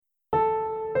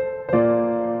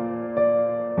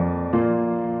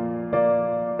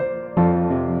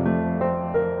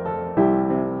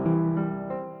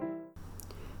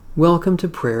Welcome to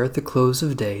prayer at the close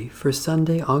of day for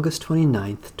Sunday, August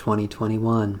 29th,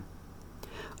 2021.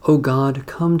 O God,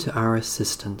 come to our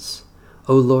assistance.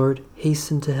 O Lord,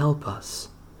 hasten to help us.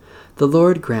 The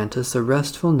Lord grant us a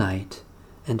restful night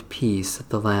and peace at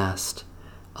the last.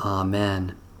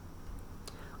 Amen.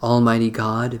 Almighty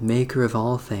God, maker of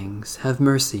all things, have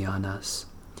mercy on us.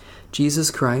 Jesus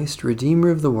Christ,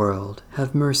 Redeemer of the world,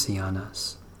 have mercy on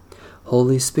us.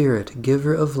 Holy Spirit,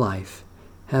 giver of life,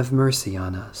 have mercy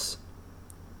on us.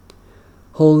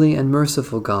 Holy and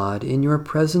merciful God, in your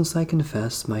presence I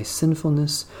confess my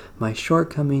sinfulness, my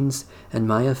shortcomings, and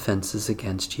my offenses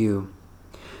against you.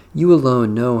 You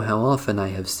alone know how often I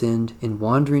have sinned in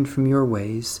wandering from your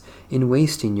ways, in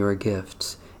wasting your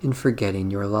gifts, in forgetting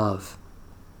your love.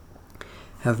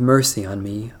 Have mercy on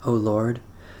me, O Lord.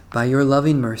 By your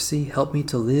loving mercy, help me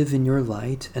to live in your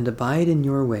light and abide in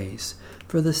your ways,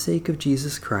 for the sake of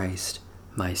Jesus Christ,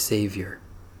 my Savior.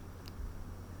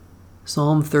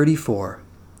 Psalm 34.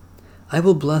 I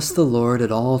will bless the Lord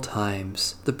at all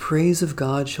times. The praise of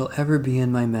God shall ever be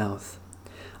in my mouth.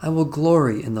 I will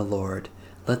glory in the Lord.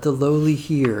 Let the lowly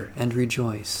hear and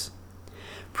rejoice.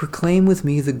 Proclaim with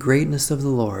me the greatness of the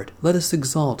Lord. Let us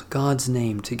exalt God's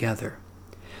name together.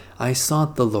 I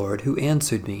sought the Lord, who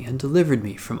answered me and delivered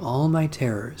me from all my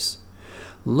terrors.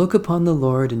 Look upon the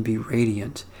Lord and be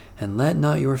radiant, and let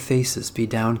not your faces be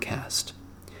downcast.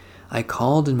 I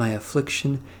called in my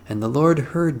affliction, and the Lord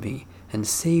heard me and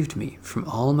saved me from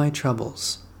all my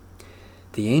troubles.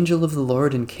 The angel of the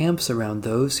Lord encamps around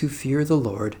those who fear the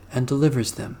Lord and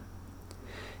delivers them.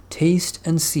 Taste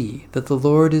and see that the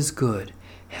Lord is good.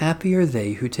 Happy are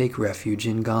they who take refuge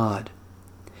in God.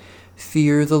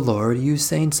 Fear the Lord, you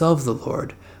saints of the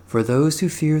Lord, for those who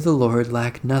fear the Lord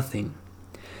lack nothing.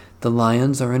 The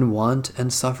lions are in want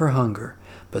and suffer hunger,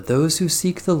 but those who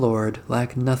seek the Lord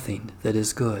lack nothing that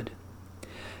is good.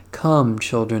 Come,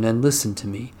 children, and listen to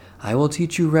me. I will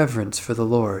teach you reverence for the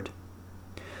Lord.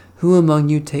 Who among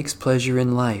you takes pleasure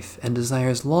in life and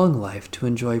desires long life to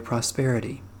enjoy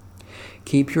prosperity?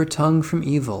 Keep your tongue from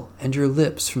evil and your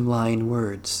lips from lying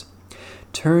words.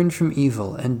 Turn from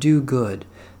evil and do good.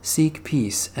 Seek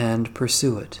peace and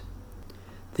pursue it.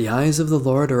 The eyes of the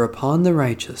Lord are upon the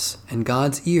righteous, and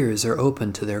God's ears are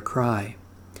open to their cry.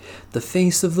 The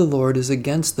face of the Lord is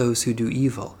against those who do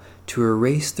evil, to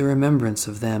erase the remembrance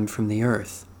of them from the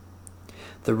earth.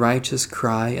 The righteous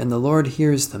cry, and the Lord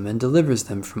hears them and delivers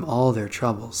them from all their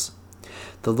troubles.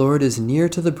 The Lord is near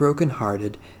to the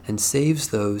brokenhearted and saves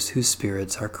those whose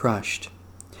spirits are crushed.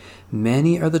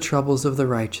 Many are the troubles of the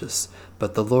righteous,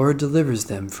 but the Lord delivers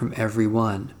them from every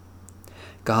one.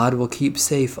 God will keep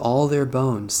safe all their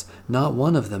bones, not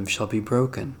one of them shall be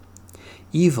broken.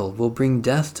 Evil will bring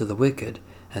death to the wicked,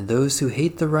 and those who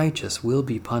hate the righteous will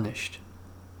be punished.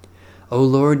 O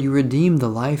Lord, you redeem the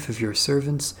life of your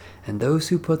servants, and those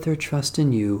who put their trust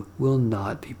in you will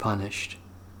not be punished.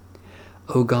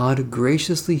 O God,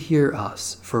 graciously hear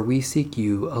us, for we seek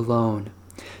you alone.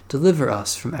 Deliver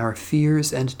us from our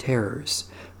fears and terrors.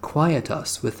 Quiet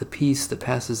us with the peace that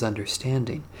passes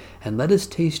understanding, and let us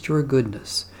taste your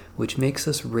goodness, which makes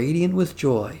us radiant with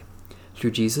joy,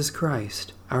 through Jesus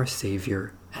Christ, our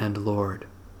Savior and Lord.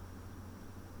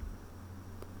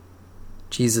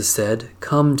 Jesus said,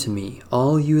 Come to me,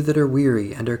 all you that are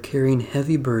weary and are carrying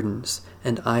heavy burdens,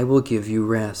 and I will give you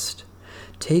rest.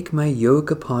 Take my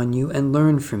yoke upon you and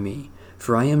learn from me,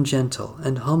 for I am gentle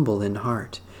and humble in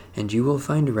heart, and you will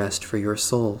find rest for your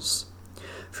souls.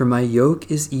 For my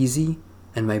yoke is easy,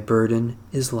 and my burden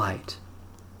is light.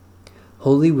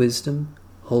 Holy wisdom,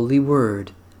 holy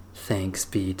word, thanks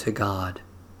be to God.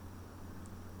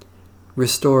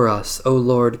 Restore us, O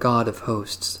Lord God of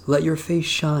hosts. Let your face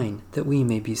shine, that we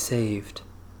may be saved.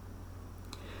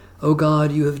 O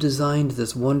God, you have designed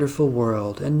this wonderful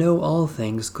world and know all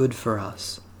things good for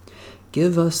us.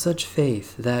 Give us such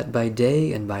faith that by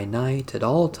day and by night, at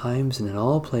all times and in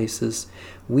all places,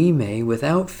 we may,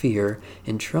 without fear,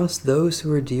 entrust those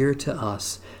who are dear to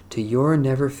us to your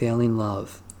never-failing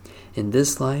love, in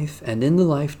this life and in the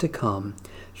life to come,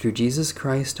 through Jesus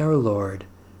Christ our Lord.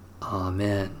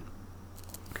 Amen.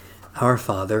 Our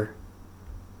Father,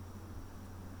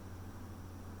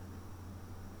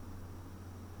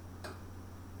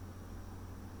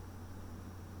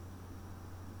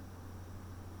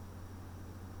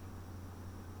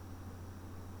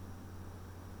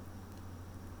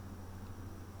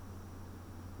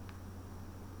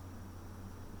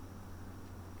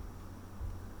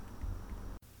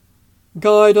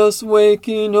 Guide us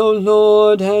waking, O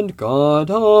Lord, and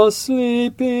guard us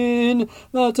sleeping,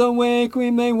 that awake we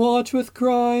may watch with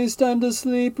Christ, and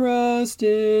asleep rest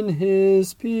in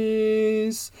his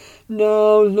peace.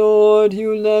 Now, Lord,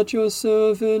 you let your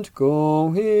servant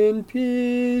go in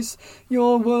peace.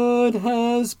 Your word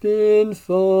has been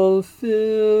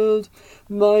fulfilled.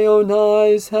 My own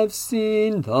eyes have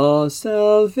seen the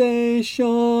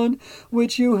salvation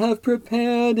which you have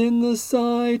prepared in the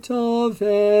sight of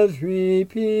every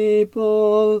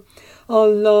people, a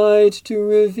light to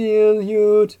reveal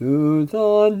you to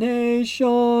the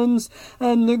nations,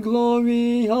 and the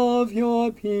glory of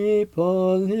your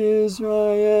people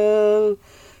Israel.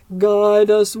 Guide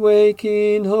us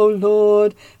waking, O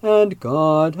Lord, and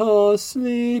guard us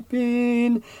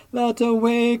sleeping, that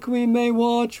awake we may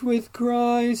watch with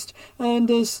Christ, and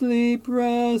asleep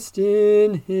rest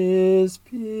in his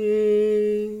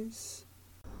peace.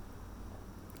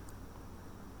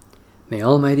 May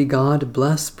Almighty God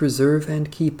bless, preserve,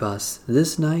 and keep us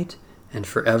this night and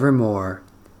forevermore.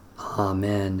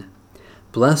 Amen.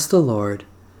 Bless the Lord.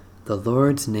 The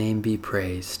Lord's name be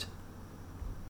praised.